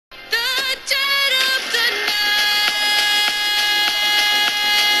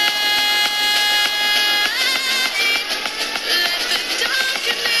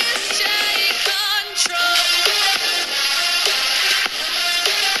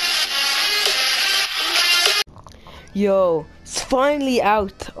Yo, it's finally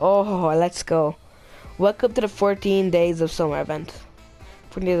out. Oh, let's go. Welcome to the 14 days of summer event.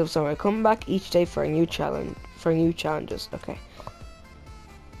 14 days of summer. Come back each day for a new challenge. For new challenges. Okay.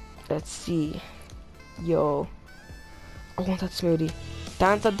 Let's see. Yo. I want that smoothie.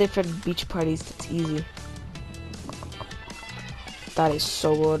 Dance at different beach parties. That's easy. That is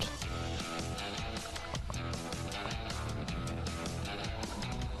so good.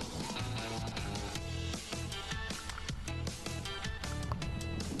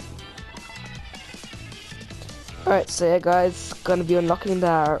 Alright, so yeah guys, gonna be unlocking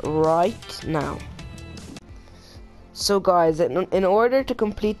that right now. So guys, in order to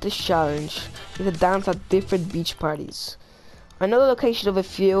complete this challenge, you have to dance at different beach parties. I know the location of a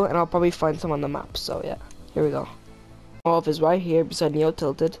few, and I'll probably find some on the map, so yeah, here we go. Off is right here beside Neo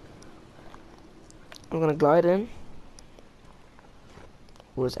Tilted. I'm gonna glide in.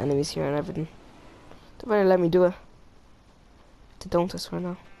 Oh, there's enemies here and everything. They better let me do it. They don't, I swear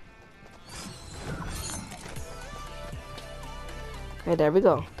now. Okay, there we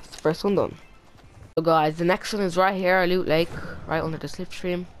go. That's the first one done. So guys, the next one is right here, our loot lake, right under the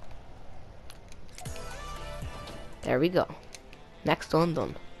slipstream. There we go. Next one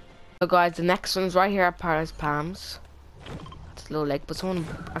done. So guys, the next one is right here at Paradise Palms. It's a little lake, but someone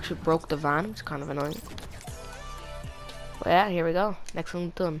actually broke the van, which is kind of annoying. But yeah, here we go. Next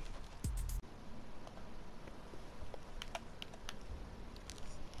one done.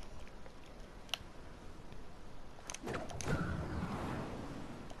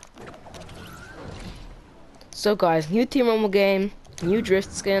 So guys, new Team Rumble game, new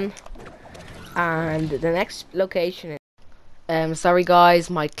drift skin, and the next location is sorry guys,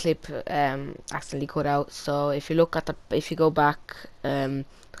 my clip accidentally cut out, so if you look at if you go back, it's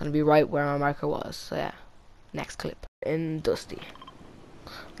gonna be right where my marker was. So yeah, next clip in Dusty.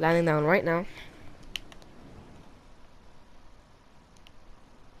 Landing down right now.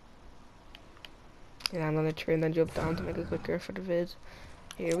 Land on the tree and then jump down to make it quicker for the vid.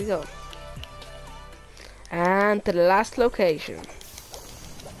 Here we go. And to the last location.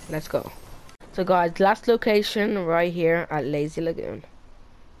 Let's go. So guys, last location right here at Lazy Lagoon.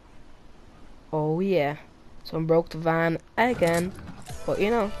 Oh yeah. Someone broke the van again. But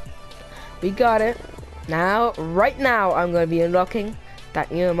you know, we got it. Now, right now, I'm going to be unlocking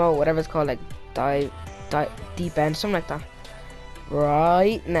that new emote, whatever it's called, like deep end, something like that.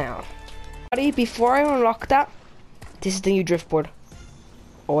 Right now. Buddy, before I unlock that, this is the new drift board.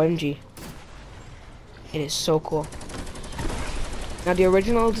 OMG. It is so cool. Now the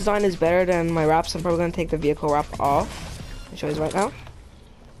original design is better than my wraps. I'm probably gonna take the vehicle wrap off. I'll show you right now.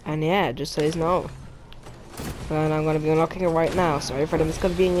 And yeah, just so you know. And I'm gonna be unlocking it right now. Sorry for the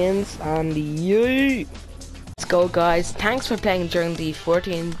inconvenience and yay! Let's go guys. Thanks for playing during the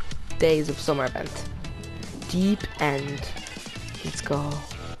 14 days of summer event. Deep end. Let's go.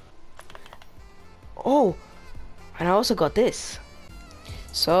 Oh! And I also got this.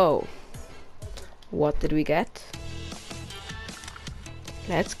 So what did we get?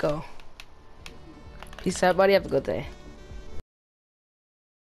 Let's go. Peace out, buddy. Have a good day.